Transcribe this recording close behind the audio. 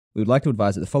We would like to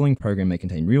advise that the following program may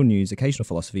contain real news, occasional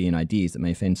philosophy, and ideas that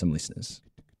may offend some listeners.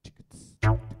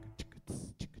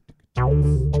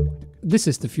 This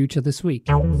is The Future This Week.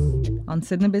 On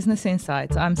Sydney Business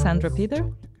Insights, I'm Sandra Peter.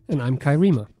 And I'm Kai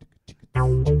Riemer.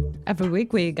 Every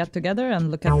week we get together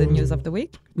and look at the news of the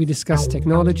week. We discuss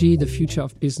technology, the future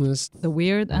of business, The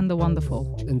weird and the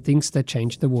wonderful. and things that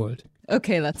change the world.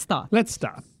 Okay, let's start. Let's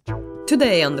start.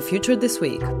 Today on The Future This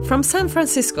Week, from San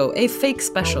Francisco, a fake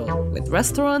special with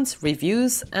restaurants,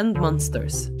 reviews, and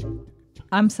monsters.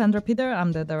 I'm Sandra Peter.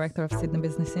 I'm the director of Sydney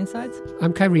Business Insights.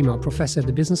 I'm Kai Riemer, professor at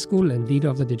the Business School and leader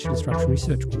of the Digital Disruption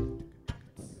Research Group.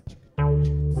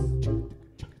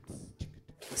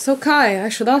 So Kai, I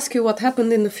should ask you what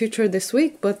happened in the future this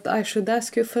week, but I should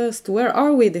ask you first, where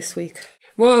are we this week?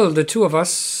 Well, the two of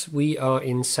us, we are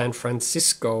in San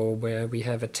Francisco, where we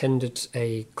have attended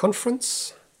a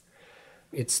conference.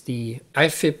 It's the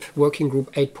IFIP Working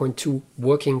Group 8.2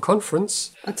 Working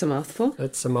Conference. That's a mouthful.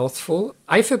 That's a mouthful.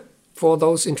 IFIP, for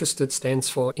those interested, stands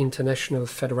for International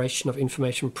Federation of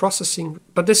Information Processing.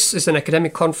 But this is an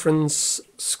academic conference,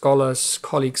 scholars,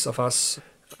 colleagues of us,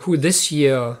 who this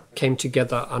year came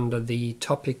together under the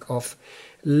topic of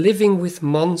living with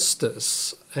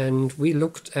monsters. And we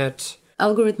looked at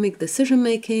Algorithmic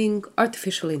decision-making,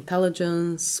 artificial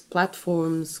intelligence,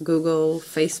 platforms, Google,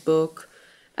 Facebook,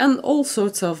 and all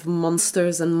sorts of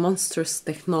monsters and monstrous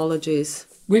technologies.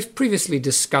 We've previously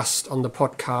discussed on the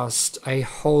podcast a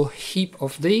whole heap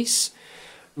of these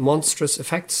monstrous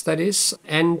effects, that is,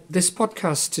 and this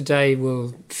podcast today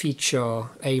will feature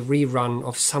a rerun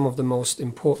of some of the most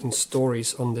important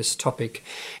stories on this topic.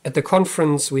 At the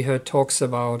conference, we heard talks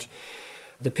about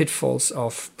the pitfalls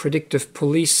of predictive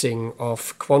policing,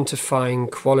 of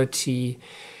quantifying quality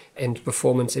and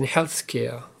performance in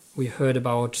healthcare. We heard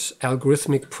about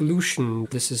algorithmic pollution.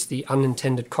 This is the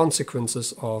unintended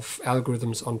consequences of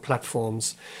algorithms on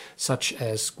platforms such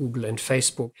as Google and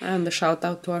Facebook. And a shout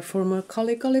out to our former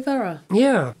colleague Olivera.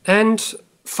 Yeah. And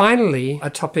finally, a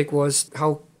topic was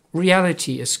how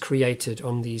reality is created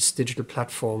on these digital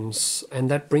platforms. And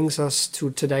that brings us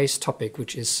to today's topic,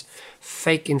 which is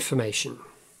fake information,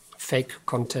 fake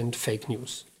content, fake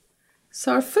news.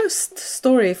 So our first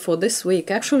story for this week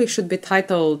actually should be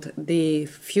titled The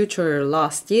Future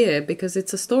Last Year, because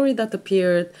it's a story that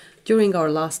appeared during our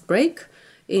last break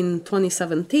in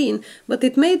 2017, but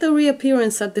it made a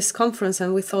reappearance at this conference,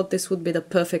 and we thought this would be the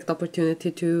perfect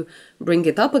opportunity to bring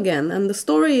it up again. And the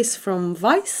story is from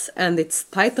Vice, and it's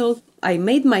titled, I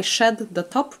Made My Shed the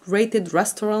Top-Rated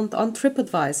Restaurant on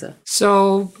TripAdvisor.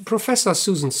 So Professor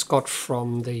Susan Scott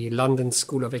from the London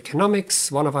School of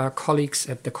Economics, one of our colleagues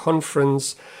at the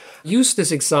conference, used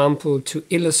this example to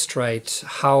illustrate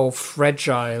how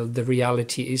fragile the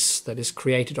reality is that is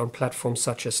created on platforms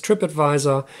such as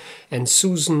TripAdvisor. And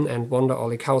Susan and Wanda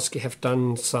Olikowski have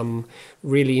done some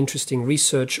really interesting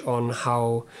research on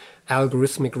how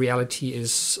algorithmic reality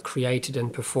is created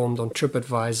and performed on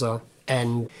TripAdvisor,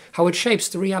 and how it shapes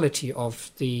the reality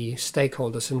of the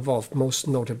stakeholders involved, most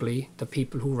notably the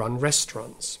people who run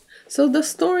restaurants. So the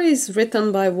story is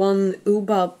written by one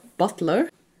Uba Butler,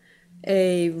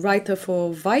 a writer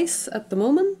for Vice at the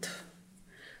moment,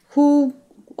 who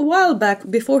a while back,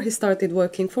 before he started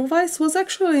working for Vice, was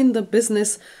actually in the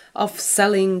business of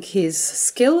selling his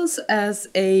skills as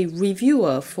a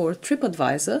reviewer for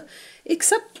TripAdvisor,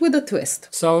 except with a twist.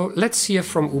 So let's hear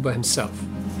from Uber himself.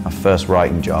 My first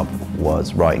writing job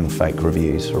was writing fake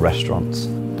reviews for restaurants.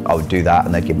 I would do that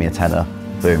and they'd give me a tenner.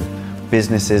 Boom.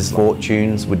 Businesses'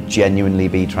 fortunes would genuinely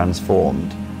be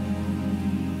transformed.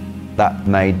 That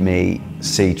made me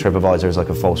see TripAdvisor as like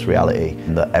a false reality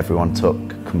that everyone took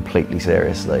completely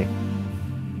seriously.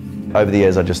 Over the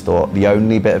years I just thought the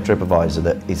only bit of TripAdvisor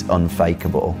that is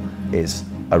unfakeable is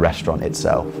a restaurant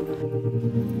itself.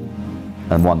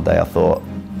 And one day I thought,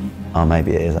 oh,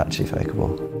 maybe it is actually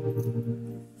fakeable.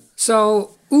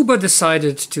 So Uber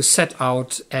decided to set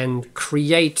out and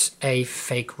create a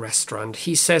fake restaurant.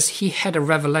 He says he had a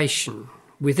revelation.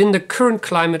 Within the current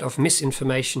climate of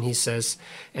misinformation, he says,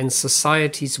 and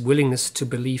society's willingness to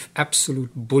believe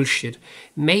absolute bullshit,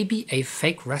 maybe a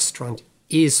fake restaurant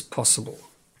is possible.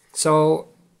 So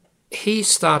he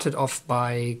started off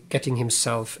by getting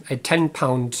himself a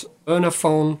 £10 burner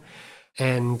phone,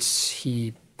 and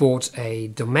he bought a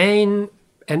domain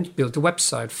and built a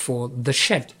website for The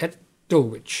Shed at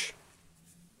Dulwich.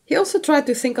 He also tried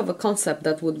to think of a concept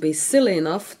that would be silly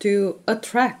enough to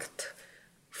attract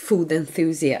food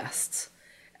enthusiasts.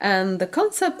 And the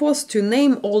concept was to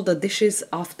name all the dishes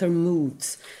after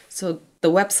moods. So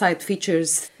the website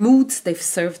features moods they've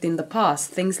served in the past,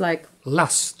 things like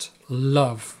lust,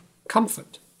 love,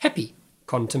 comfort, happy,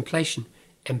 contemplation,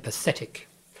 empathetic.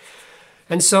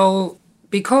 And so,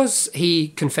 because he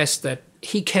confessed that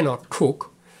he cannot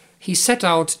cook, he set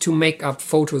out to make up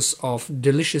photos of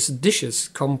delicious dishes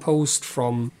composed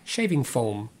from shaving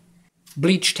foam,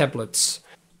 bleach tablets,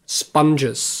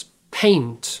 sponges,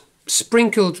 paint,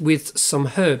 sprinkled with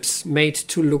some herbs made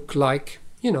to look like,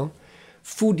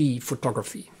 foodie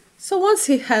photography. So once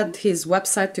he had his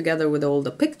website together with all the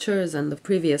pictures and the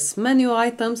previous menu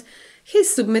items, he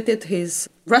submitted his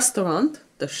restaurant,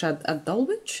 the Shed at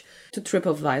Dulwich, to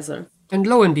TripAdvisor. And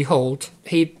lo and behold,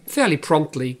 he fairly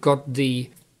promptly got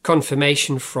the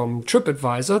confirmation from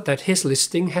TripAdvisor that his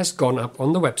listing has gone up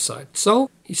on the website. So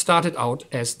he started out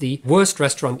as the worst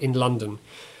restaurant in London,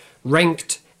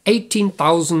 ranked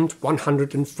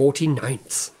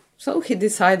 18,149th. So he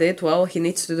decided, he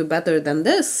needs to do better than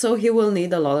this, so he will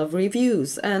need a lot of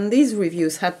reviews. And these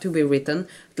reviews had to be written,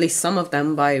 at least some of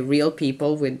them, by real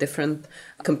people with different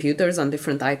computers and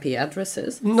different IP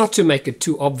addresses. Not to make it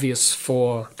too obvious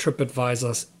for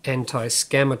TripAdvisor's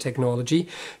anti-scammer technology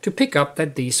to pick up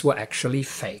that these were actually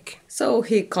fake. So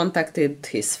he contacted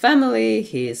his family,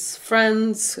 his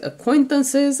friends,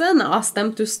 acquaintances, and asked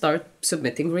them to start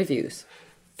submitting reviews.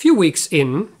 Few weeks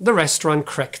in, the restaurant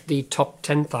cracked the top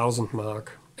 10,000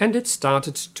 mark, and it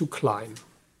started to climb.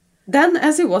 Then,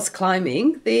 as it was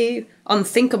climbing, the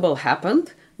unthinkable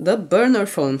happened. The burner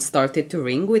phone started to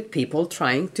ring with people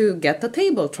trying to get a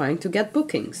table, trying to get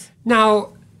bookings.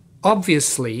 Now,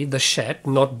 obviously, the Shed,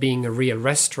 not being a real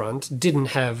restaurant, didn't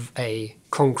have a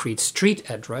concrete street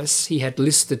address. He had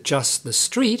listed just the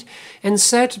street and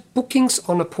said bookings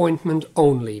on appointment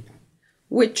only,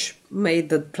 which made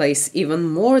the place even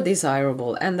more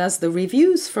desirable. And as the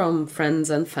reviews from friends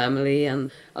and family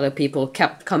and other people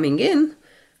kept coming in,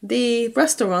 the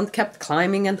restaurant kept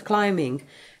climbing and climbing.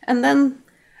 And then,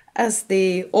 as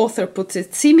the author puts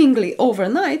it, seemingly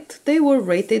overnight, they were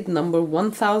rated number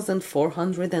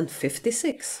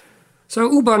 1,456. So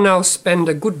Uber now spent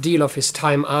a good deal of his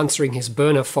time answering his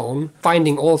burner phone,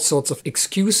 finding all sorts of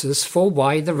excuses for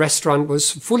why the restaurant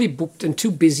was fully booked and too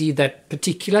busy that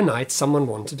particular night someone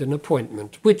wanted an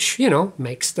appointment, which,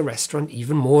 makes the restaurant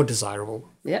even more desirable.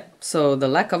 Yeah, so the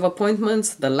lack of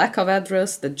appointments, the lack of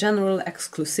address, the general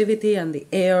exclusivity and the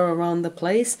air around the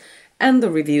place, and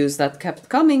the reviews that kept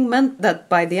coming meant that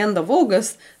by the end of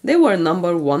August, they were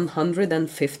number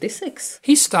 156.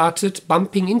 He started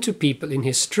bumping into people in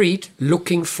his street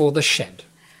looking for the Shed.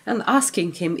 And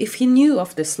asking him if he knew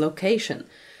of this location.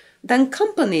 Then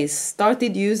companies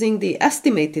started using the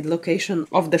estimated location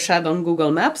of the Shed on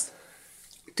Google Maps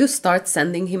to start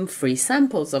sending him free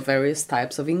samples of various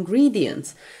types of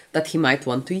ingredients that he might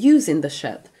want to use in the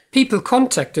Shed. People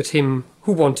contacted him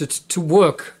who wanted to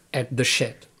work at the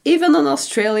Shed. Even an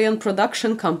Australian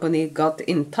production company got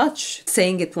in touch,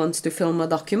 saying it wants to film a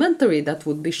documentary that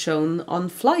would be shown on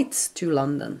flights to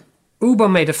London. Uber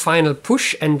made a final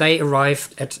push and they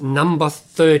arrived at number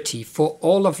 30 for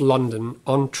all of London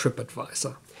on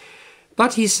TripAdvisor.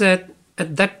 But he said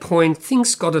at that point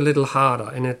things got a little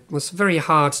harder and it was very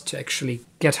hard to actually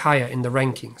get higher in the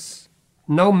rankings,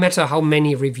 no matter how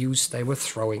many reviews they were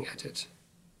throwing at it.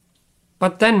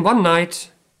 But then one night,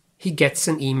 he gets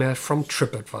an email from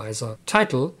TripAdvisor,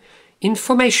 title,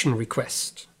 Information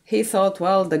Request. He thought,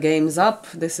 the game's up,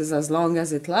 this is as long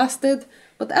as it lasted.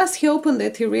 But as he opened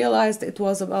it, he realized it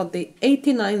was about the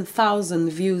 89,000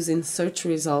 views in search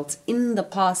results in the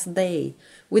past day,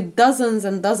 with dozens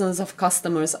and dozens of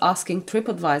customers asking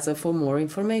TripAdvisor for more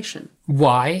information.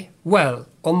 Why? Well,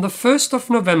 on the 1st of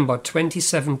November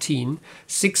 2017,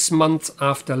 6 months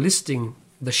after listing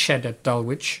the Shed at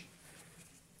Dulwich,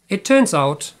 it turns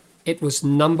out it was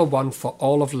number 1 for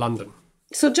all of London.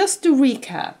 So just to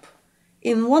recap,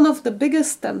 in one of the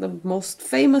biggest and the most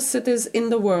famous cities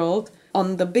in the world,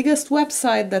 on the biggest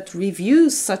website that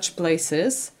reviews such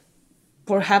places,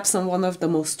 perhaps on one of the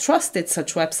most trusted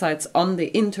such websites on the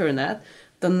internet,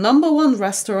 the number 1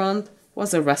 restaurant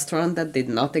was a restaurant that did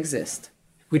not exist.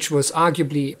 Which was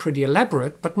arguably pretty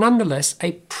elaborate, but nonetheless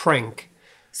a prank.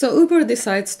 So Uber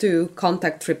decides to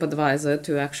contact TripAdvisor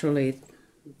to actually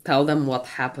tell them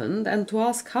what happened and to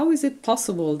ask how is it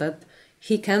possible that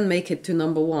he can make it to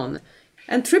number 1.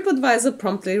 And TripAdvisor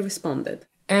promptly responded.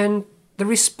 And the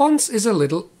response is a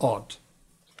little odd.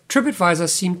 TripAdvisor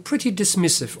seemed pretty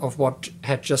dismissive of what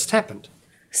had just happened,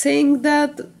 saying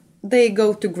that they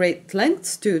go to great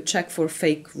lengths to check for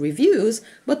fake reviews,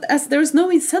 but as there's no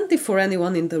incentive for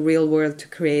anyone in the real world to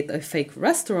create a fake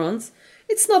restaurant,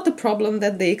 it's not a problem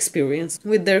that they experience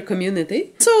with their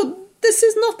community. So this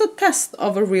is not a test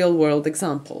of a real-world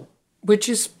example. Which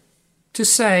is to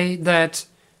say that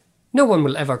No one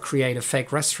will ever create a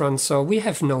fake restaurant, so we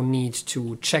have no need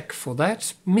to check for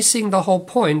that, missing the whole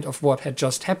point of what had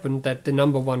just happened, that the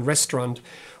number one restaurant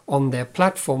on their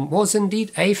platform was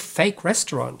indeed a fake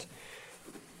restaurant.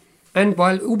 And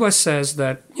while Uber says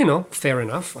that, fair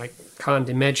enough, I can't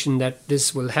imagine that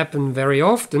this will happen very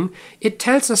often, it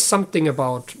tells us something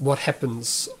about what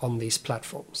happens on these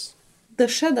platforms. The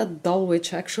shed at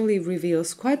Dulwich actually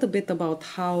reveals quite a bit about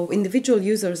how individual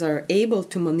users are able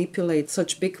to manipulate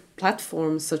such big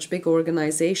platforms, such big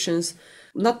organizations,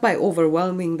 not by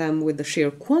overwhelming them with the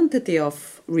sheer quantity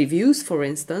of reviews, for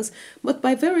instance, but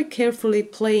by very carefully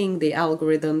playing the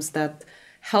algorithms that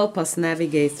help us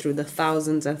navigate through the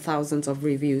thousands and thousands of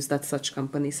reviews that such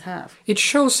companies have. It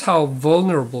shows how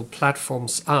vulnerable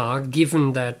platforms are,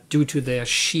 given that due to their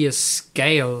sheer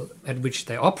scale at which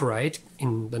they operate,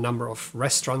 in the number of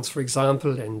restaurants, for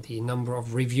example, and the number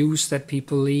of reviews that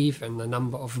people leave and the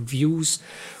number of views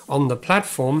on the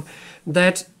platform,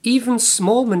 that even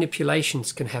small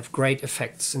manipulations can have great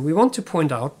effects. And we want to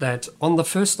point out that on the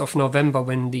 1st of November,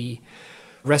 when the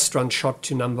restaurant shot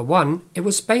to number one, it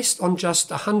was based on just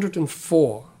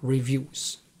 104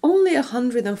 reviews. Only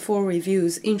 104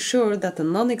 reviews ensured that a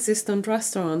non-existent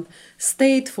restaurant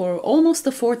stayed for almost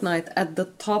a fortnight at the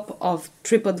top of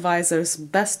TripAdvisor's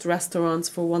best restaurants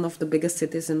for one of the biggest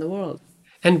cities in the world.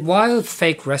 And while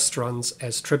fake restaurants,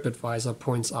 as TripAdvisor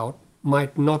points out,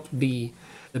 might not be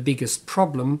the biggest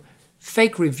problem,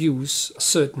 fake reviews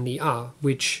certainly are,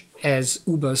 which, as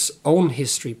Uber's own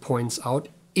history points out,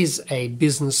 is a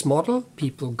business model.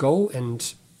 People go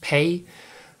and pay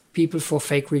people for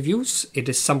fake reviews. It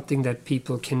is something that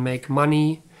people can make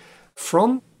money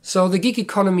from. So the gig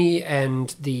economy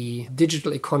and the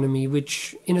digital economy,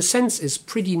 which in a sense is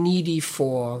pretty needy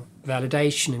for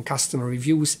validation and customer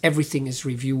reviews, everything is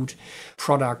reviewed,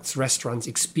 products, restaurants,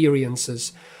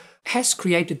 experiences, has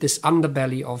created this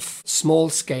underbelly of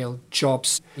small-scale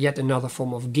jobs, yet another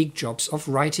form of gig jobs, of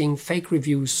writing fake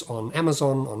reviews on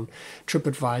Amazon, on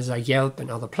TripAdvisor, Yelp,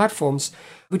 and other platforms,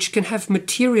 which can have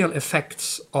material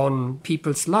effects on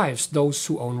people's lives, those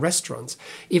who own restaurants.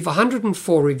 If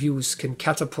 104 reviews can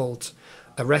catapult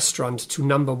a restaurant to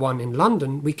number one in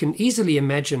London, we can easily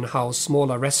imagine how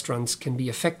smaller restaurants can be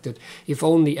affected if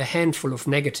only a handful of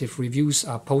negative reviews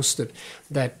are posted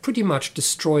that pretty much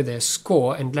destroy their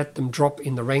score and let them drop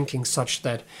in the rankings, such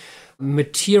that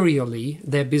materially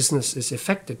their business is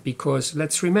affected. Because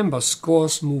let's remember,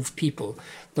 scores move people.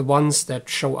 The ones that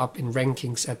show up in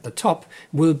rankings at the top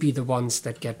will be the ones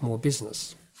that get more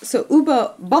business. So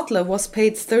Uber Butler was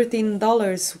paid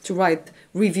 $13 to write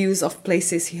reviews of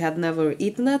places he had never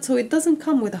eaten at, so it doesn't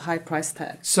come with a high price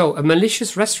tag. So a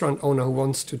malicious restaurant owner who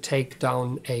wants to take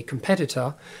down a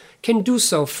competitor can do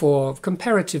so for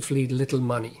comparatively little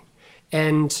money.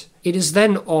 And it is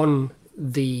then on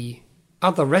the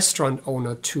other restaurant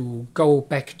owner to go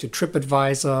back to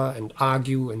TripAdvisor and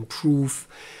argue and prove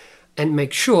and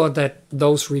make sure that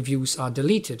those reviews are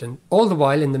deleted. And all the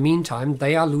while, in the meantime,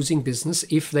 they are losing business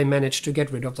if they manage to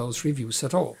get rid of those reviews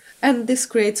at all. And this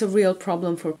creates a real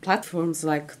problem for platforms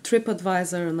like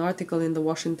TripAdvisor. An article in the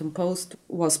Washington Post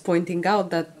was pointing out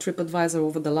that TripAdvisor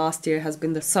over the last year has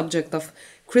been the subject of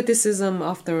criticism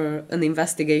after an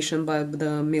investigation by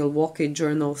the Milwaukee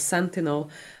Journal Sentinel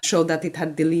showed that it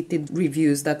had deleted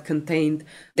reviews that contained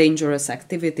dangerous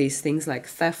activities, things like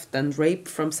theft and rape,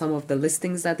 from some of the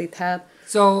listings that it had.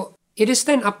 So it is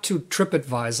then up to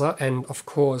TripAdvisor and, of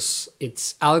course,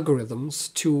 its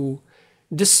algorithms to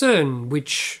discern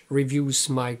which reviews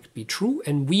might be true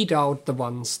and weed out the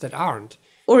ones that aren't.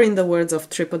 Or in the words of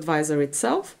TripAdvisor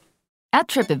itself, at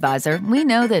TripAdvisor, we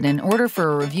know that in order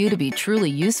for a review to be truly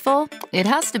useful, it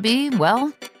has to be,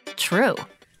 well, true.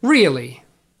 Really?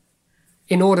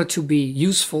 In order to be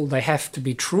useful, they have to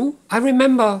be true? I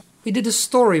remember we did a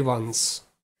story once.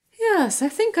 Yes, I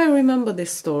think I remember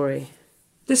this story.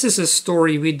 This is a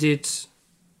story we did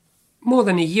more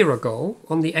than a year ago,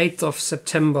 on the 8th of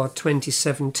September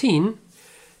 2017,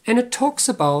 and it talks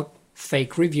about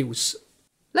fake reviews.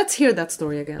 Let's hear that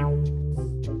story again.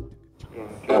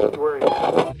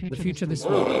 The future this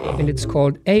week, and it's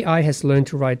called AI has learned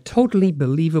to write totally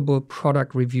believable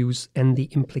product reviews, and the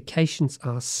implications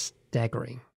are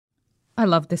staggering. I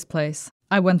love this place.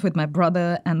 I went with my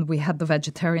brother and we had the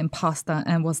vegetarian pasta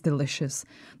and it was delicious.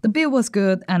 The beer was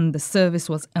good and the service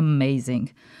was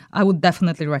amazing. I would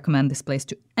definitely recommend this place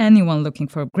to anyone looking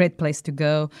for a great place to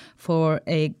go for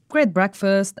a great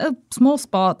breakfast, a small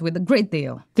spot with a great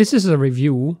deal. This is a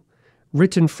review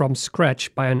written from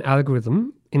scratch by an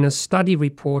algorithm, in a study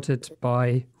reported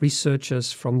by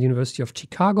researchers from the University of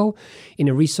Chicago in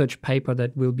a research paper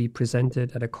that will be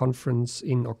presented at a conference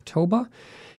in October.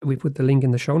 We put the link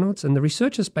in the show notes. And the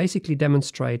researchers basically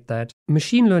demonstrate that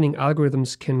machine learning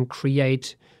algorithms can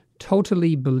create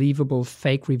totally believable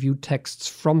fake review texts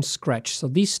from scratch. So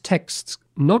these texts,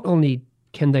 not only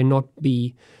can they not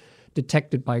be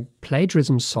detected by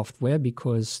plagiarism software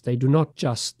because they do not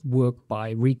just work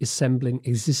by reassembling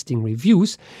existing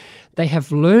reviews, they have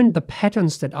learned the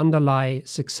patterns that underlie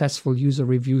successful user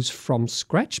reviews from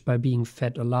scratch by being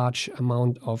fed a large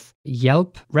amount of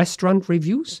Yelp restaurant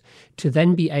reviews to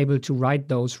then be able to write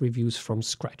those reviews from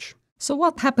scratch. So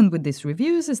what happened with these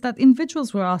reviews is that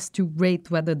individuals were asked to rate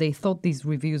whether they thought these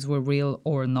reviews were real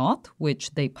or not,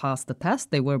 which they passed the test.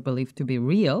 They were believed to be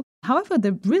real. However,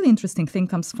 the really interesting thing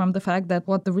comes from the fact that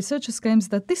what the researchers claim is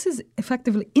that this is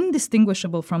effectively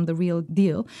indistinguishable from the real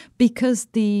deal because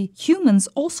the humans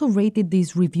also rated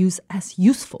these reviews as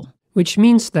useful. Which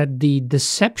means that the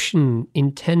deception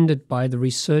intended by the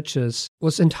researchers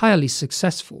was entirely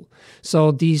successful.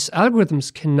 So these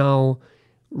algorithms can now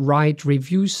write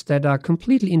reviews that are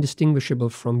completely indistinguishable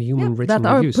from human written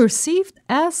reviews. That are perceived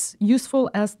as useful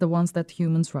as the ones that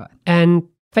humans write. And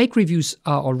fake reviews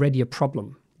are already a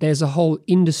problem. There's a whole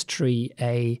industry,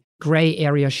 a gray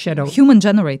area shadow.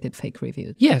 Human-generated fake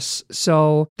reviews. Yes.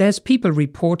 So there's people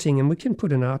reporting, and we can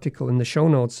put an article in the show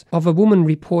notes, of a woman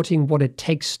reporting what it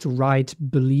takes to write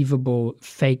believable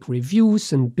fake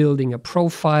reviews and building a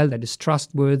profile that is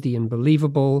trustworthy and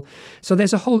believable. So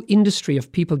there's a whole industry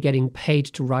of people getting paid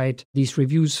to write these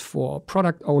reviews for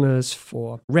product owners,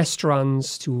 for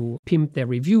restaurants, to pimp their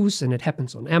reviews, and it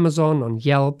happens on Amazon, on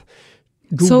Yelp,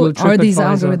 Google, so are these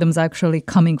algorithms actually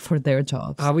coming for their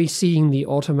jobs? Are we seeing the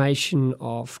automation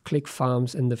of click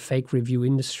farms in the fake review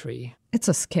industry? It's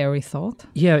a scary thought.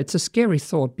 Yeah, it's a scary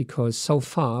thought because so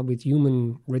far with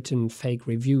human-written fake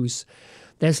reviews,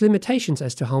 there's limitations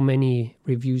as to how many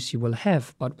reviews you will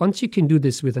have. But once you can do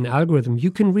this with an algorithm,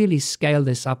 you can really scale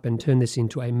this up and turn this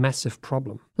into a massive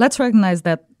problem. Let's recognize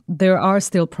that there are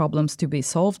still problems to be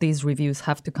solved. These reviews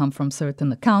have to come from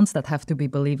certain accounts that have to be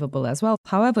believable as well.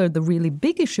 However, the really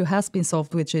big issue has been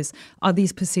solved, which is, are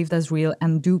these perceived as real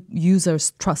and do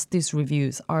users trust these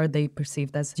reviews? Are they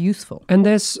perceived as useful? And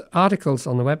there's articles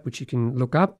on the web which you can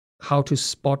look up, how to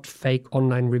spot fake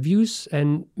online reviews.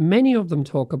 And many of them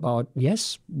talk about,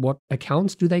 yes, what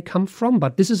accounts do they come from?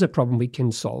 But this is a problem we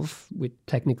can solve with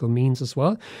technical means as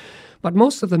well. But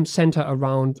most of them center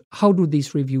around how do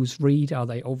these reviews read? Are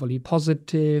they overly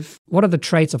positive? What are the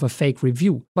traits of a fake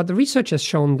review? But the research has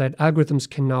shown that algorithms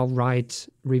can now write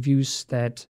reviews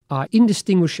that are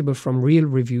indistinguishable from real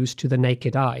reviews to the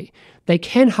naked eye. They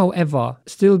can, however,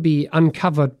 still be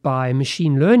uncovered by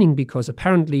machine learning because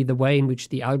apparently the way in which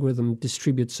the algorithm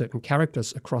distributes certain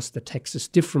characters across the text is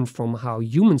different from how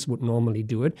humans would normally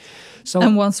do it.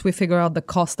 And once we figure out the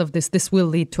cost of this will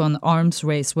lead to an arms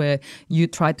race where you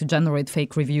try to generate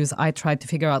fake reviews. I try to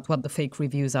figure out what the fake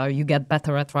reviews are. You get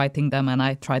better at writing them, and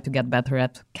I try to get better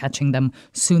at catching them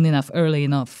soon enough, early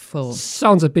enough.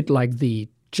 Sounds a bit like the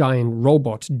giant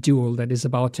robot duel that is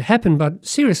about to happen. But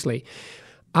seriously,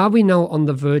 are we now on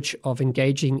the verge of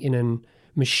engaging in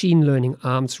a machine learning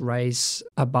arms race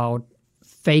about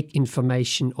fake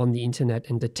information on the internet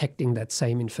and detecting that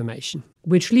same information?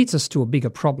 Which leads us to a bigger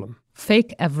problem.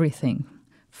 Fake everything.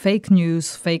 Fake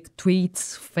news, fake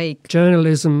tweets, fake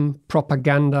journalism,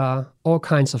 propaganda, all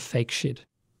kinds of fake shit.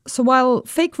 So while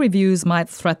fake reviews might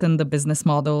threaten the business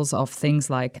models of things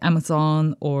like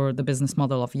Amazon or the business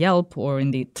model of Yelp or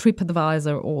indeed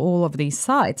TripAdvisor or all of these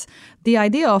sites, the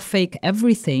idea of fake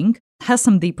everything has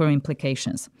some deeper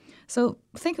implications. So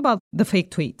think about the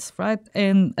fake tweets, right?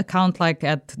 An account like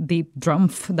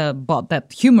 @DeepDrumpf, the bot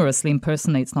that humorously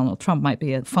impersonates Donald Trump, might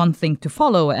be a fun thing to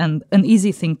follow and an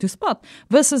easy thing to spot,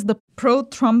 versus the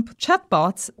pro-Trump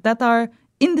chatbots that are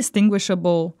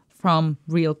indistinguishable from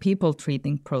real people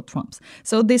tweeting pro-Trumps.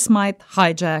 So this might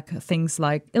hijack things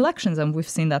like elections, and we've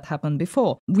seen that happen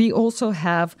before. We also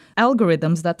have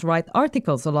algorithms that write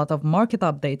articles. A lot of market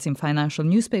updates in financial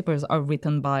newspapers are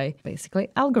written by basically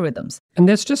algorithms. And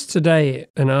there's just today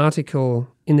an article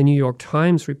in the New York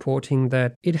Times reporting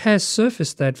that it has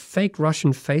surfaced that fake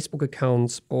Russian Facebook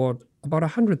accounts bought about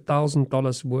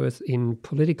 $100,000 worth in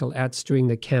political ads during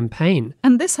the campaign.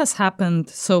 And this has happened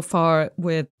so far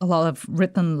with a lot of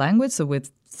written language, so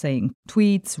with saying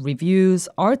tweets, reviews,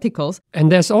 articles.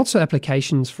 And there's also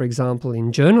applications, for example,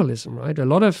 in journalism, right? A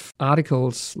lot of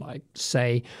articles like,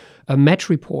 say, a match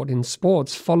report in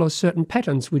sports follows certain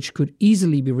patterns which could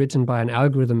easily be written by an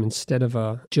algorithm instead of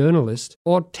a journalist.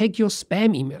 Or take your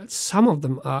spam emails. Some of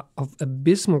them are of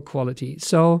abysmal quality.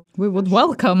 So we would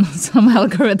welcome some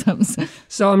algorithms.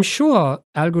 So I'm sure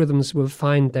algorithms will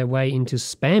find their way into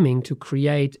spamming to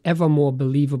create ever more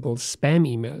believable spam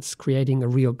emails, creating a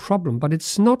real problem. But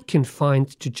it's not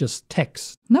confined to just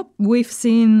text. Nope. We've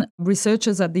seen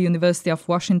researchers at the University of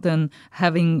Washington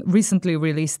having recently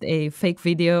released a fake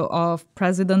video of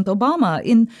President Obama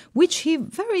in which he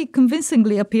very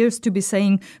convincingly appears to be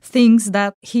saying things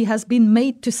that he has been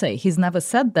made to say. He's never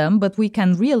said them, but we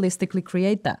can realistically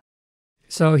create that.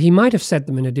 So he might have said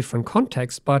them in a different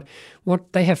context, but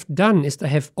what they have done is they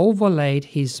have overlaid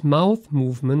his mouth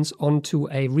movements onto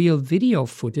a real video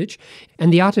footage,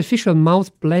 and the artificial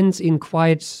mouth blends in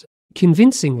quite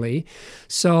convincingly,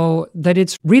 so that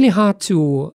it's really hard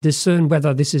to discern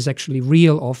whether this is actually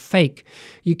real or fake.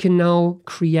 You can now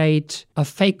create a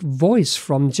fake voice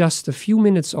from just a few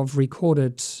minutes of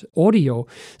recorded audio.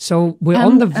 So we're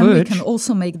on the verge. And we can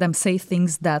also make them say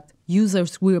things that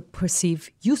users will perceive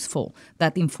useful,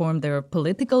 that inform their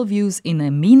political views in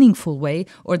a meaningful way,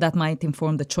 or that might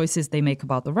inform the choices they make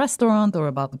about the restaurant or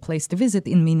about the place to visit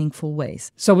in meaningful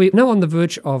ways. So we're now on the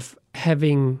verge of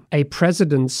having a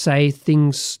president say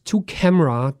things to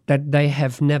camera that they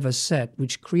have never said,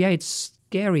 which creates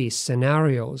scary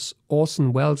scenarios,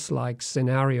 Orson Welles-like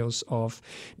scenarios of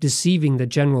deceiving the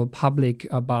general public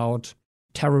about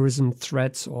terrorism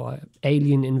threats or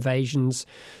alien invasions.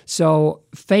 So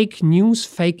fake news,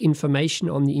 fake information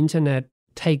on the internet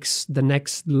takes the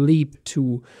next leap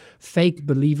to fake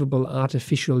believable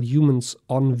artificial humans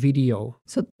on video.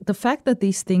 So the fact that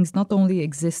these things not only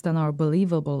exist and are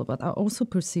believable but are also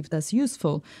perceived as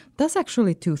useful does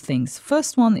actually two things.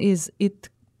 First one is it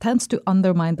tends to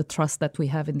undermine the trust that we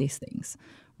have in these things.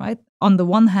 Right? On the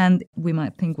one hand, we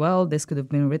might think, well, this could have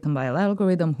been written by an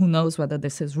algorithm. Who knows whether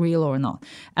this is real or not?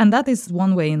 And that is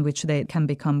one way in which they can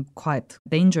become quite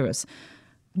dangerous.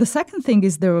 The second thing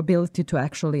is their ability to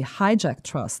actually hijack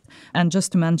trust. And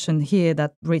just to mention here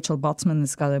that Rachel Botsman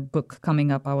has got a book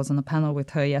coming up. I was on a panel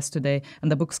with her yesterday,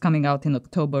 and the book's coming out in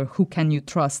October, Who Can You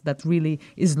Trust?, that really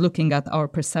is looking at our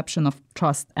perception of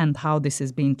trust and how this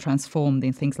is being transformed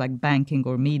in things like banking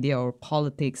or media or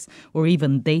politics or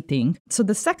even dating. So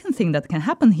the second thing that can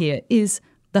happen here is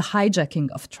the hijacking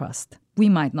of trust. We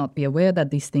might not be aware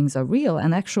that these things are real.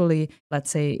 And actually,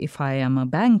 let's say if I am a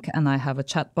bank and I have a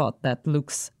chatbot that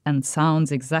looks and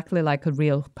sounds exactly like a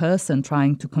real person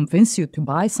trying to convince you to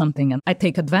buy something, and I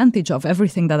take advantage of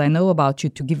everything that I know about you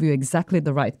to give you exactly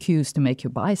the right cues to make you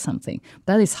buy something,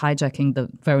 that is hijacking the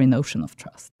very notion of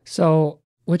trust. So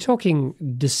we're talking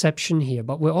deception here,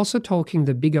 but we're also talking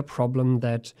the bigger problem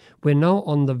that we're now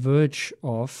on the verge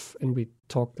of, and we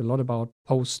talked a lot about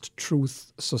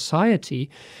post-truth society,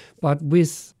 but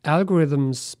with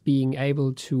algorithms being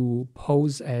able to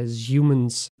pose as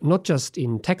humans, not just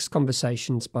in text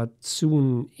conversations, but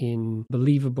soon in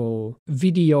believable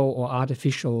video or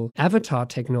artificial avatar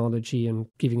technology, and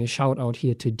giving a shout out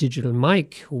here to Digital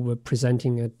Mike, who we're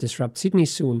presenting at Disrupt Sydney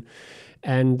soon,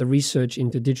 and the research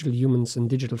into digital humans and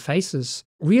digital faces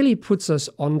really puts us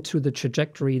onto the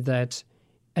trajectory that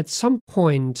at some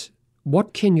point,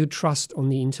 what can you trust on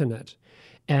the internet?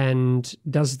 And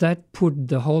does that put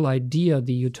the whole idea,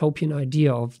 the utopian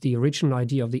idea of the original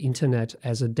idea of the internet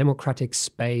as a democratic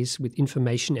space with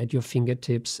information at your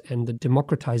fingertips and the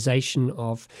democratization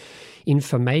of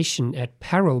information at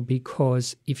peril?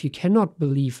 Because if you cannot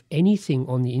believe anything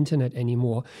on the internet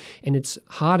anymore, and it's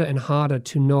harder and harder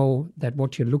to know that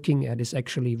what you're looking at is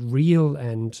actually real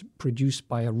and produced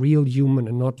by a real human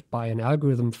and not by an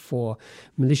algorithm for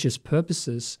malicious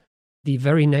purposes, the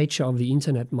very nature of the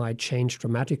internet might change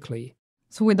dramatically.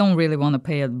 So we don't really want to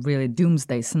play a really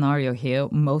doomsday scenario here.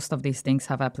 Most of these things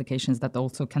have applications that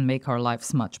also can make our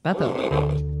lives much better.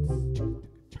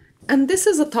 And this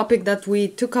is a topic that we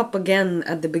took up again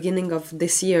at the beginning of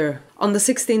this year, on the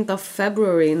 16th of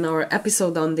February in our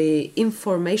episode on the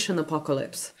information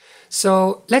apocalypse.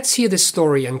 So let's hear this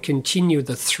story and continue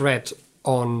the thread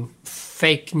on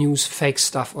fake news, fake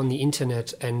stuff on the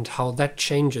internet, and how that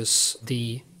changes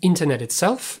the internet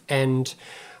itself and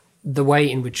the way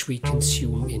in which we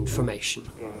consume information.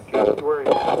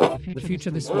 The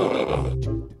future this week.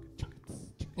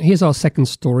 Here's our second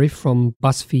story from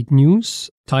BuzzFeed News,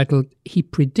 titled, He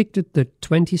Predicted the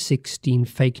 2016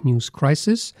 Fake News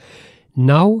Crisis.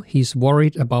 Now he's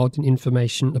worried about an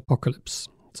information apocalypse.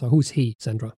 So who's he,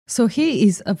 Sandra? So he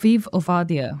is Aviv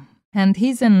Ovadia. And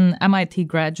he's an MIT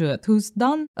graduate who's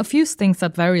done a few stints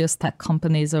at various tech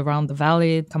companies around the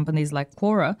valley, companies like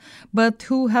Quora, but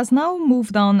who has now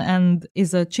moved on and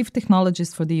is a chief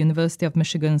technologist for the University of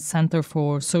Michigan Center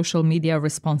for Social Media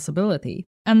Responsibility.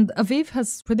 And Aviv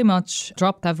has pretty much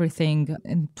dropped everything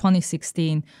in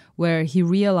 2016, where he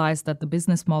realized that the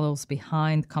business models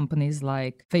behind companies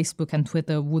like Facebook and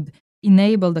Twitter would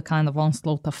enable the kind of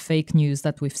onslaught of fake news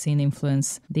that we've seen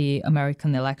influence the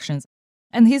American elections.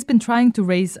 And he's been trying to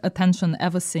raise attention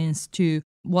ever since to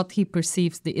what he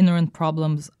perceives the inherent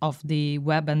problems of the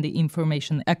web and the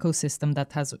information ecosystem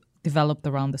that has developed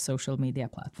around the social media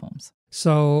platforms.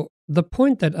 So the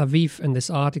point that Aviv and this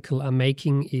article are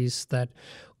making is that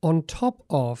on top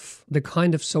of the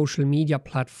kind of social media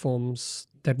platforms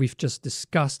that we've just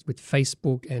discussed with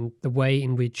Facebook and the way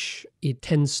in which it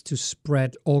tends to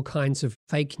spread all kinds of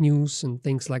fake news and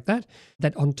things like that,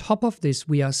 that on top of this,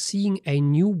 we are seeing a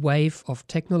new wave of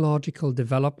technological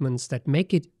developments that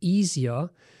make it easier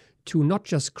to not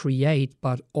just create,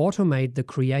 but automate the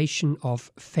creation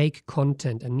of fake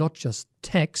content, and not just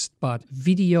text, but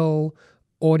video,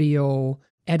 audio,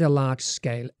 at a large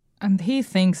scale. And he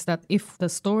thinks that if the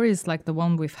stories like the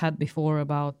one we've had before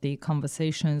about the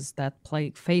conversations that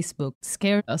plague Facebook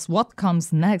scare us, what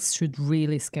comes next should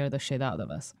really scare the shit out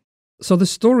of us. So the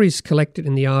stories collected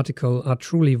in the article are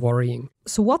truly worrying.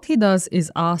 So what he does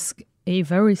is ask a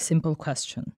very simple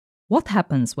question. What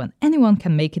happens when anyone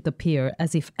can make it appear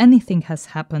as if anything has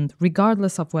happened,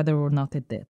 regardless of whether or not it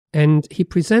did? And he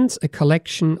presents a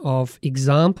collection of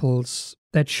examples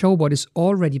that show what is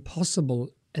already possible,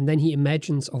 and then he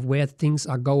imagines of where things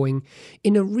are going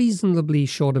in a reasonably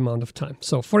short amount of time.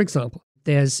 So, for example,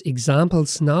 there's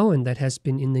examples now, and that has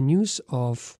been in the news,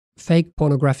 of fake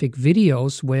pornographic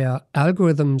videos where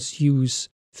algorithms use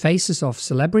faces of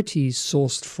celebrities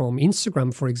sourced from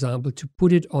Instagram, for example, to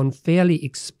put it on fairly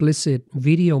explicit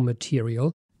video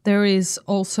material. There is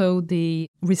also the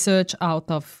research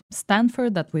out of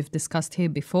Stanford that we've discussed here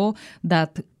before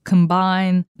that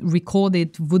combine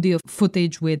recorded video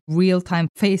footage with real-time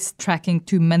face tracking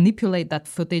to manipulate that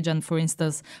footage and, for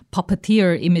instance,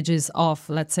 puppeteer images of,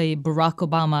 let's say, Barack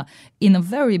Obama in a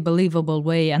very believable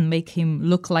way and make him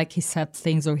look like he said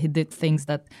things or he did things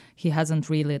that he hasn't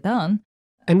really done.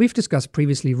 And we've discussed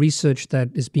previously research that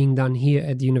is being done here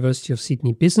at the University of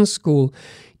Sydney Business School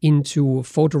into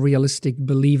photorealistic,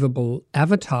 believable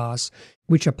avatars,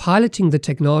 which are piloting the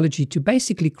technology to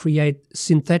basically create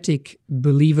synthetic,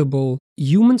 believable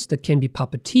humans that can be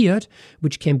puppeteered,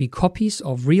 which can be copies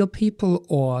of real people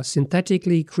or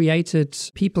synthetically created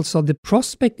people. So the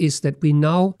prospect is that we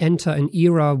now enter an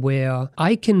era where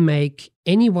I can make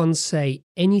anyone say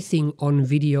anything on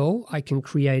video. I can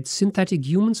create synthetic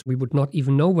humans. We would not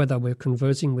even know whether we're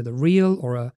conversing with a real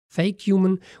or a fake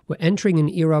human. We're entering an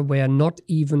era where not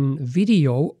even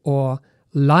video or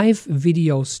live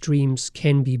video streams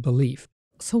can be believed.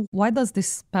 So why does this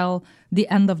spell the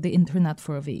end of the internet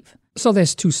for Aviv? So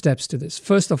there's two steps to this.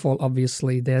 First of all,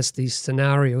 obviously, there's these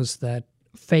scenarios that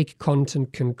fake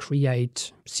content can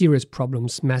create serious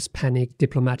problems, mass panic,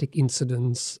 diplomatic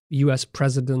incidents, US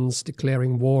presidents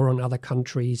declaring war on other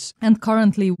countries. And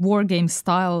currently, war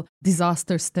game-style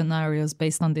disaster scenarios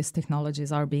based on these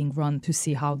technologies are being run to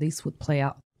see how these would play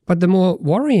out. But the more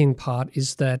worrying part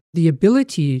is that the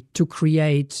ability to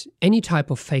create any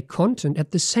type of fake content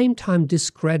at the same time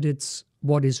discredits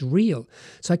what is real.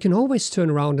 So I can always turn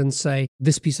around and say,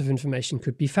 this piece of information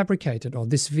could be fabricated, or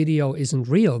this video isn't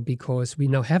real, because we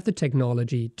now have the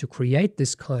technology to create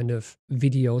this kind of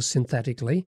video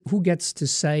synthetically. Who gets to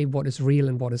say what is real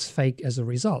and what is fake as a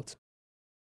result?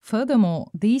 Furthermore,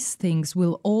 these things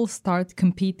will all start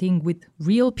competing with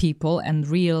real people and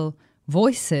real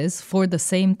voices for the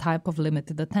same type of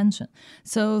limited attention.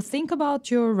 So think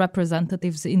about your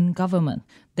representatives in government.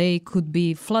 They could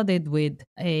be flooded with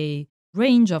a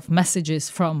range of messages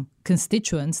from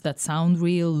constituents that sound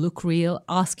real, look real,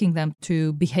 asking them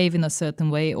to behave in a certain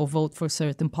way or vote for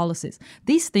certain policies.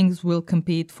 These things will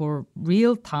compete for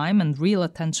real time and real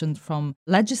attention from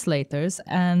legislators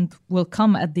and will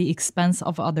come at the expense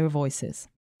of other voices.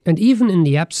 And even in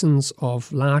the absence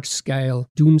of large-scale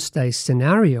doomsday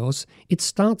scenarios, it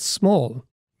starts small.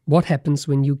 What happens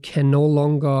when you can no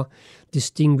longer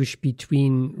distinguish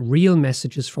between real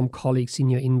messages from colleagues in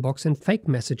your inbox and fake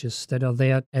messages that are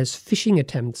there as phishing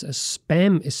attempts, as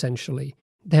spam essentially?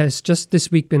 There's just this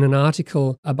week been an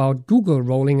article about Google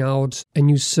rolling out a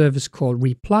new service called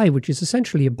Reply, which is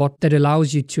essentially a bot that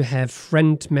allows you to have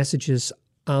friend messages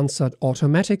answered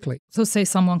automatically. So say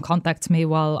someone contacts me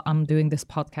while I'm doing this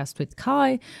podcast with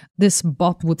Kai. This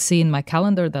bot would see in my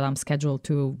calendar that I'm scheduled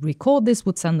to record this,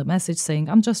 would send a message saying,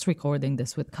 I'm just recording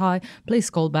this with Kai. Please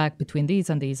call back between these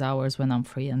and these hours when I'm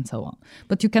free, and so on.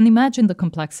 But you can imagine the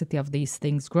complexity of these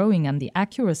things growing and the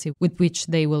accuracy with which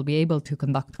they will be able to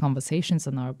conduct conversations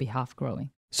on our behalf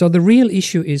growing. So the real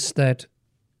issue is that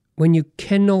when you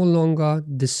can no longer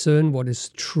discern what is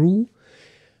true,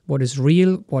 what is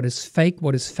real, what is fake,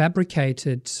 what is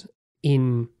fabricated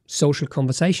in social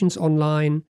conversations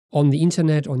online, on the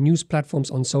internet, on news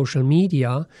platforms, on social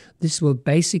media, this will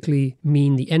basically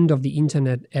mean the end of the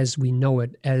internet as we know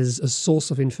it, as a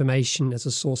source of information, as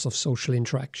a source of social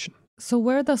interaction. So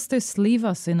where does this leave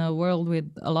us in a world with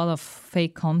a lot of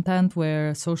fake content,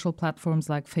 where social platforms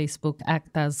like Facebook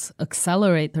act as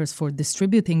accelerators for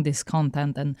distributing this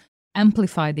content and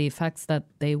amplify the effects that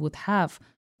they would have?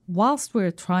 Whilst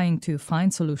we're trying to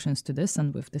find solutions to this,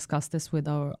 and we've discussed this with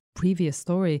our previous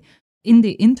story, in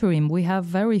the interim, we have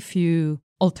very few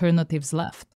alternatives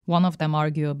left. One of them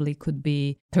arguably could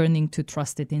be turning to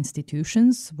trusted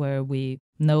institutions, where we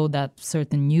know that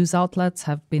certain news outlets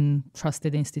have been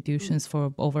trusted institutions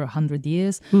for over 100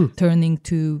 years, turning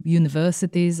to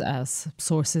universities as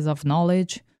sources of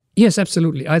knowledge. Yes,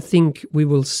 absolutely. I think we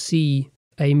will see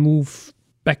a move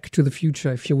back to the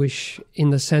future, if you wish, in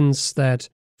the sense that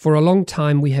for a long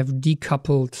time, we have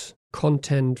decoupled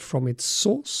content from its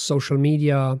source. Social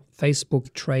media,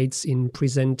 Facebook trades in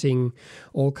presenting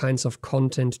all kinds of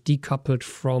content decoupled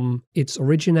from its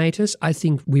originators. I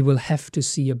think we will have to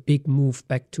see a big move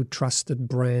back to trusted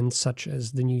brands such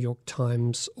as the New York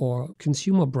Times or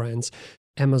consumer brands,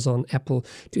 Amazon, Apple,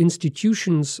 to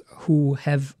institutions who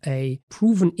have a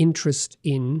proven interest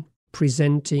in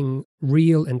presenting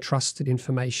real and trusted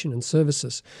information and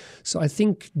services. So I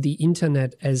think the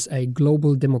internet as a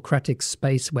global democratic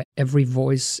space where every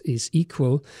voice is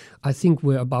equal, I think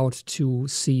we're about to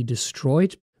see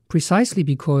destroyed, precisely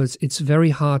because it's very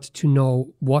hard to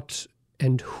know what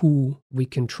and who we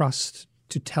can trust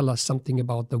to tell us something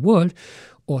about the world,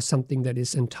 or something that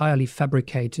is entirely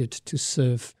fabricated to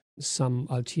serve some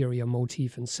ulterior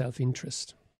motive and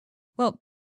self-interest. Well,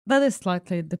 that is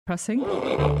slightly depressing.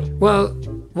 Well,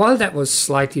 while that was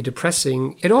slightly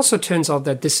depressing, it also turns out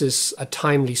that this is a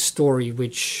timely story,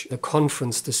 which the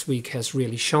conference this week has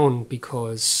really shown,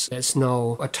 because there's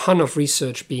now a ton of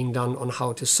research being done on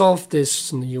how to solve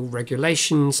this. New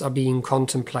regulations are being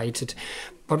contemplated.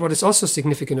 But what is also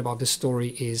significant about this story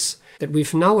is that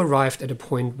we've now arrived at a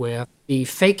point where the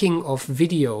faking of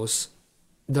videos,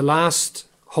 the last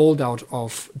holdout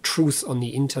of truth on the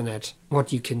internet,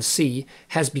 what you can see,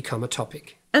 has become a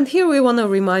topic. And here we want to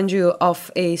remind you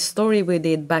of a story we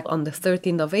did back on the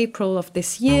 13th of April of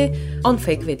this year on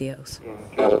fake videos.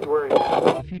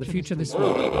 The future this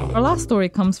week. Our last story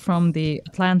comes from The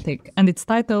Atlantic, and it's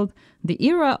titled, "The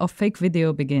Era of Fake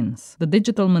Video Begins. The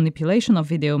digital manipulation of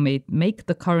video may make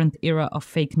the current era of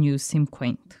fake news seem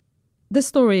quaint." This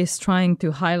story is trying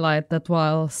to highlight that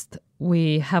whilst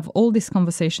we have all these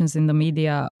conversations in the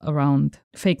media around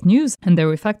fake news and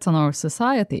their effects on our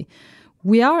society,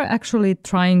 we are actually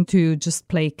trying to just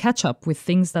play catch up with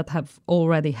things that have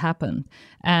already happened.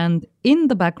 And in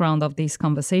the background of these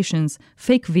conversations,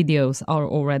 fake videos are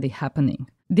already happening.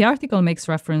 The article makes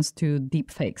reference to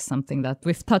deepfakes, something that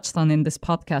we've touched on in this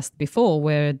podcast before,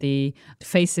 where the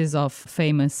faces of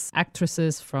famous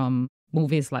actresses from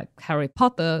movies like Harry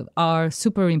Potter are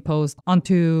superimposed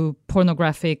onto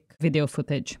pornographic video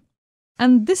footage.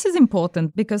 And this is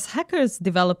important because hackers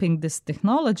developing this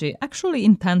technology actually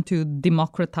intend to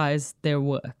democratize their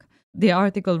work. The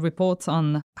article reports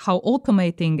on how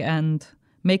automating and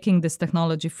making this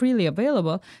technology freely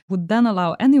available would then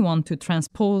allow anyone to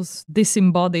transpose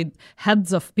disembodied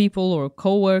heads of people or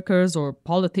co-workers or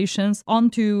politicians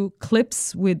onto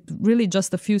clips with really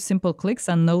just a few simple clicks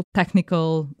and no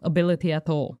technical ability at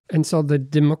all. And so the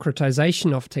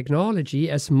democratization of technology,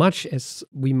 as much as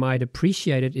we might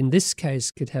appreciate it, in this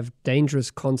case could have dangerous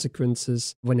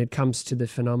consequences when it comes to the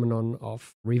phenomenon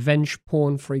of revenge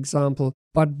porn, for example.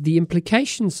 But the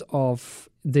implications of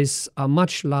this are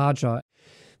much larger,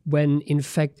 when in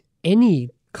fact any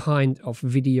kind of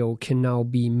video can now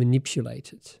be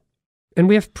manipulated. And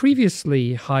we have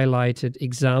previously highlighted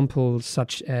examples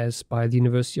such as by the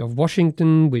University of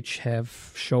Washington, which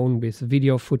have shown with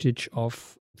video footage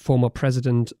of former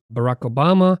President Barack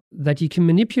Obama that you can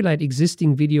manipulate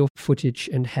existing video footage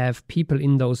and have people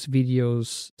in those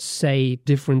videos say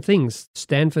different things.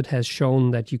 Stanford has shown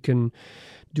that you can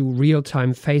do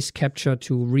real-time face capture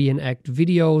to reenact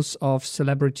videos of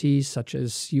celebrities such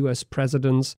as US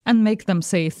presidents. And make them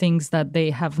say things that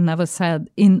they have never said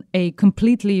in a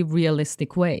completely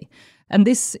realistic way. And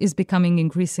this is becoming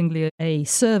increasingly a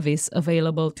service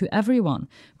available to everyone.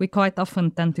 We quite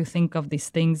often tend to think of these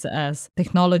things as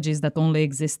technologies that only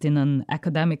exist in an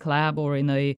academic lab or in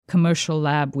a commercial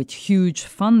lab with huge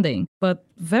funding. But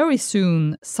very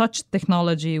soon, such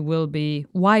technology will be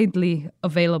widely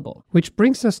available. Which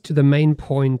brings us to the main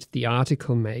point the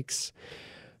article makes.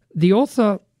 The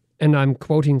author, and I'm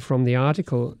quoting from the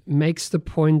article, makes the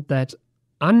point that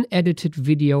unedited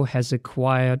video has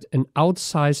acquired an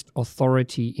outsized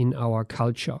authority in our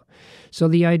culture. So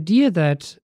the idea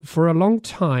that for a long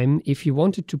time, if you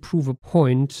wanted to prove a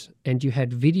point and you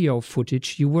had video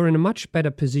footage, you were in a much better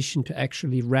position to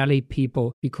actually rally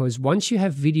people, because once you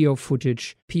have video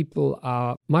footage, people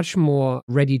are much more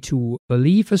ready to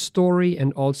believe a story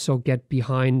and also get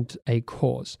behind a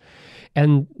cause.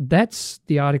 And that's,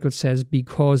 the article says,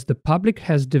 because the public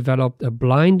has developed a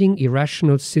blinding,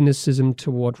 irrational cynicism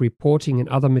toward reporting and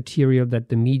other material that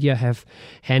the media have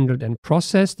handled and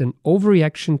processed, an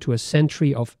overreaction to a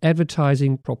century of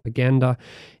advertising, propaganda,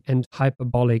 and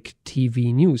hyperbolic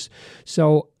TV news.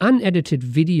 So unedited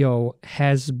video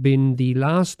has been the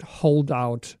last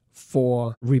holdout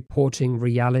for reporting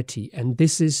reality, and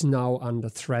this is now under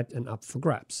threat and up for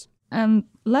grabs. And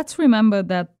let's remember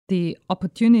that the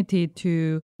opportunity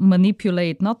to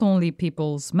manipulate not only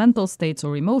people's mental states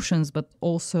or emotions, but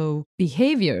also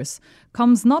behaviors,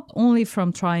 comes not only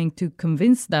from trying to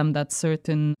convince them that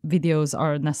certain videos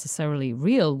are necessarily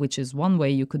real, which is one way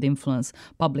you could influence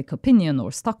public opinion or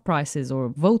stock prices or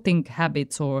voting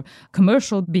habits or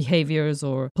commercial behaviors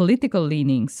or political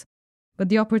leanings. But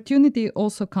the opportunity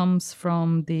also comes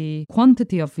from the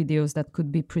quantity of videos that could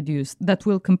be produced that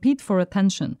will compete for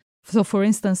attention. So, for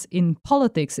instance, in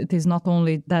politics, it is not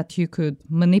only that you could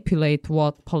manipulate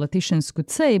what politicians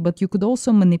could say, but you could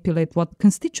also manipulate what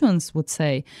constituents would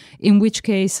say, in which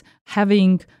case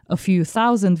having a few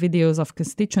thousand videos of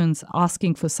constituents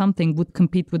asking for something would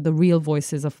compete with the real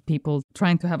voices of people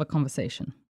trying to have a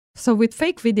conversation. So with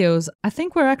fake videos, I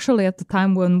think we're actually at the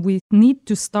time when we need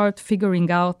to start figuring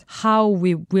out how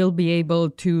we will be able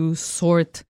to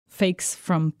sort fakes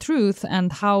from truth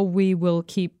and how we will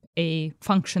keep a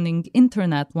functioning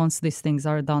internet once these things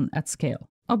are done at scale.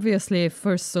 Obviously, a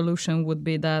first solution would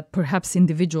be that perhaps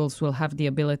individuals will have the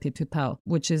ability to tell,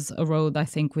 which is a road I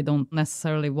think we don't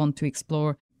necessarily want to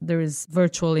explore. There is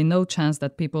virtually no chance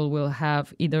that people will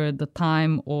have either the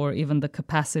time or even the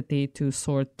capacity to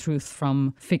sort truth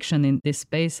from fiction in this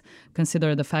space.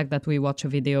 Consider the fact that we watch a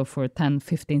video for 10,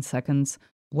 15 seconds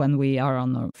when we are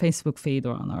on our Facebook feed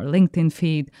or on our LinkedIn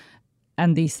feed,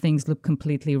 and these things look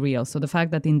completely real. So the fact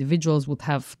that individuals would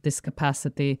have this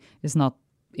capacity is not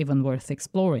even worth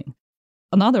exploring.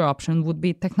 Another option would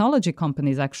be technology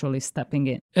companies actually stepping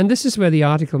in. And this is where the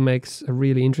article makes a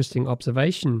really interesting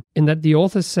observation, in that the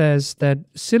author says that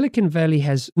Silicon Valley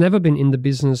has never been in the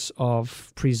business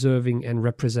of preserving and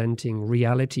representing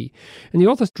reality. And the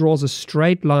author draws a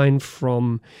straight line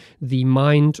from the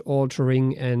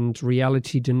mind-altering and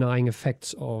reality-denying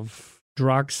effects of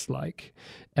drugs like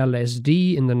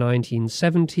LSD in the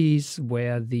 1970s,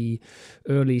 where the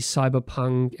early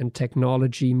cyberpunk and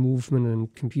technology movement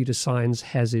and computer science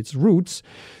has its roots,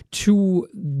 to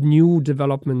new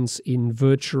developments in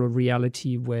virtual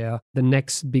reality, where the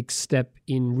next big step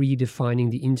in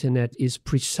redefining the internet is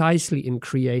precisely in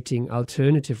creating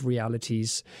alternative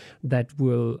realities that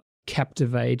will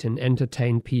captivate and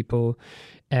entertain people,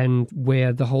 and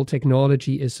where the whole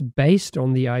technology is based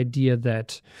on the idea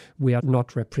that we are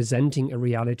not representing a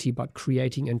reality, but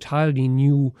creating entirely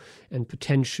new and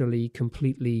potentially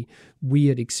completely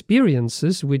weird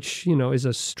experiences, which, you know, is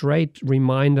a straight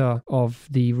reminder of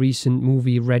the recent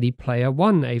movie Ready Player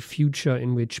One, a future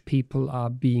in which people are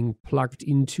being plugged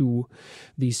into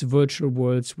these virtual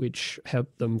worlds which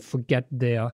help them forget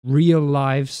their real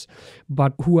lives,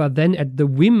 but who are then at the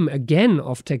whim again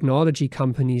of technology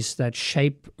companies that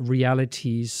shape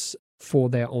realities for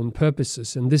their own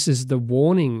purposes. And this is the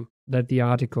warning that the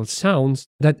article sounds,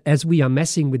 that as we are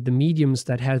messing with the mediums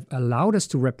that have allowed us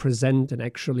to represent and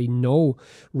actually know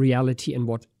reality and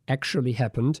what actually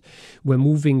happened, we're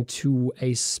moving to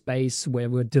a space where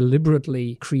we're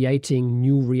deliberately creating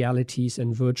new realities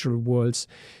and virtual worlds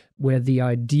where the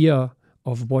idea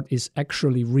of what is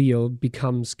actually real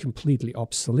becomes completely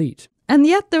obsolete. And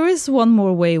yet there is one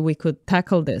more way we could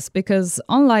tackle this, because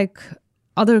unlike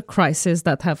other crises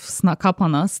that have snuck up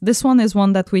on us, this one is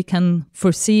one that we can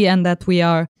foresee and that we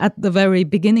are at the very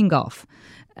beginning of.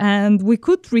 And we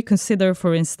could reconsider,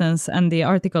 for instance, and the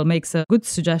article makes a good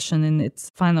suggestion in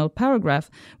its final paragraph,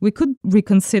 we could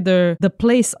reconsider the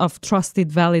place of trusted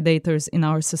validators in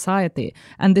our society.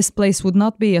 And this place would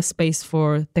not be a space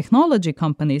for technology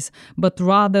companies, but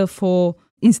rather for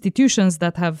institutions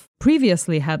that have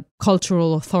previously had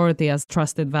cultural authority as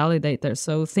trusted validators.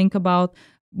 So think about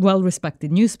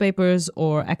well-respected newspapers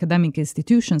or academic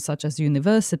institutions such as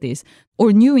universities,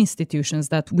 or new institutions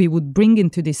that we would bring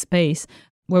into this space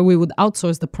where we would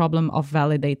outsource the problem of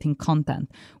validating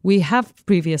content. We have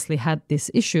previously had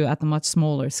this issue at a much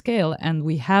smaller scale, and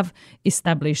we have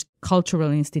established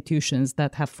cultural institutions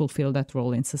that have fulfilled that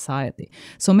role in society.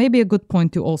 So maybe a good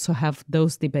point to also have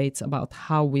those debates about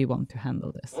how we want to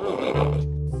handle this.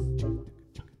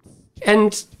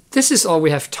 And this is all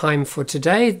we have time for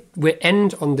today. We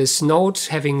end on this note,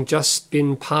 having just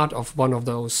been part of one of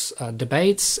those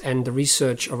debates and the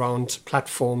research around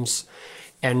platforms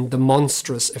and the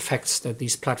monstrous effects that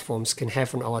these platforms can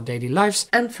have on our daily lives.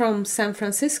 And from San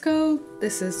Francisco,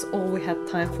 this is all we had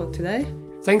time for today.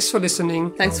 Thanks for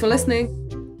listening. Thanks for listening.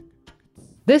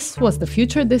 This was The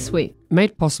Future This Week.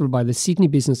 Made possible by the Sydney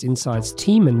Business Insights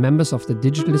team and members of the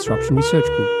Digital Disruption Research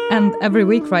Group. And every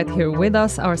week right here with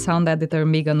us, our sound editor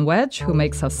Megan Wedge, who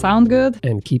makes us sound good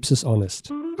and keeps us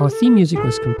honest. Our theme music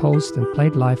was composed and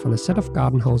played live on a set of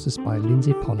garden hoses by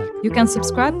Lindsay Pollack. You can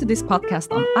subscribe to this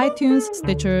podcast on iTunes,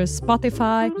 Stitcher,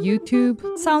 Spotify, YouTube,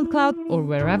 SoundCloud, or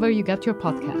wherever you get your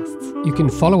podcasts. You can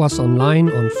follow us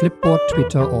online on Flipboard,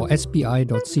 Twitter, or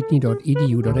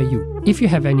sbi.sydney.edu.au. If you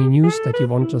have any news that you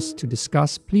want us to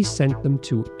discuss, please send them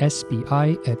to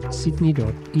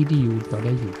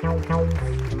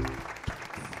sbi@sydney.edu.au.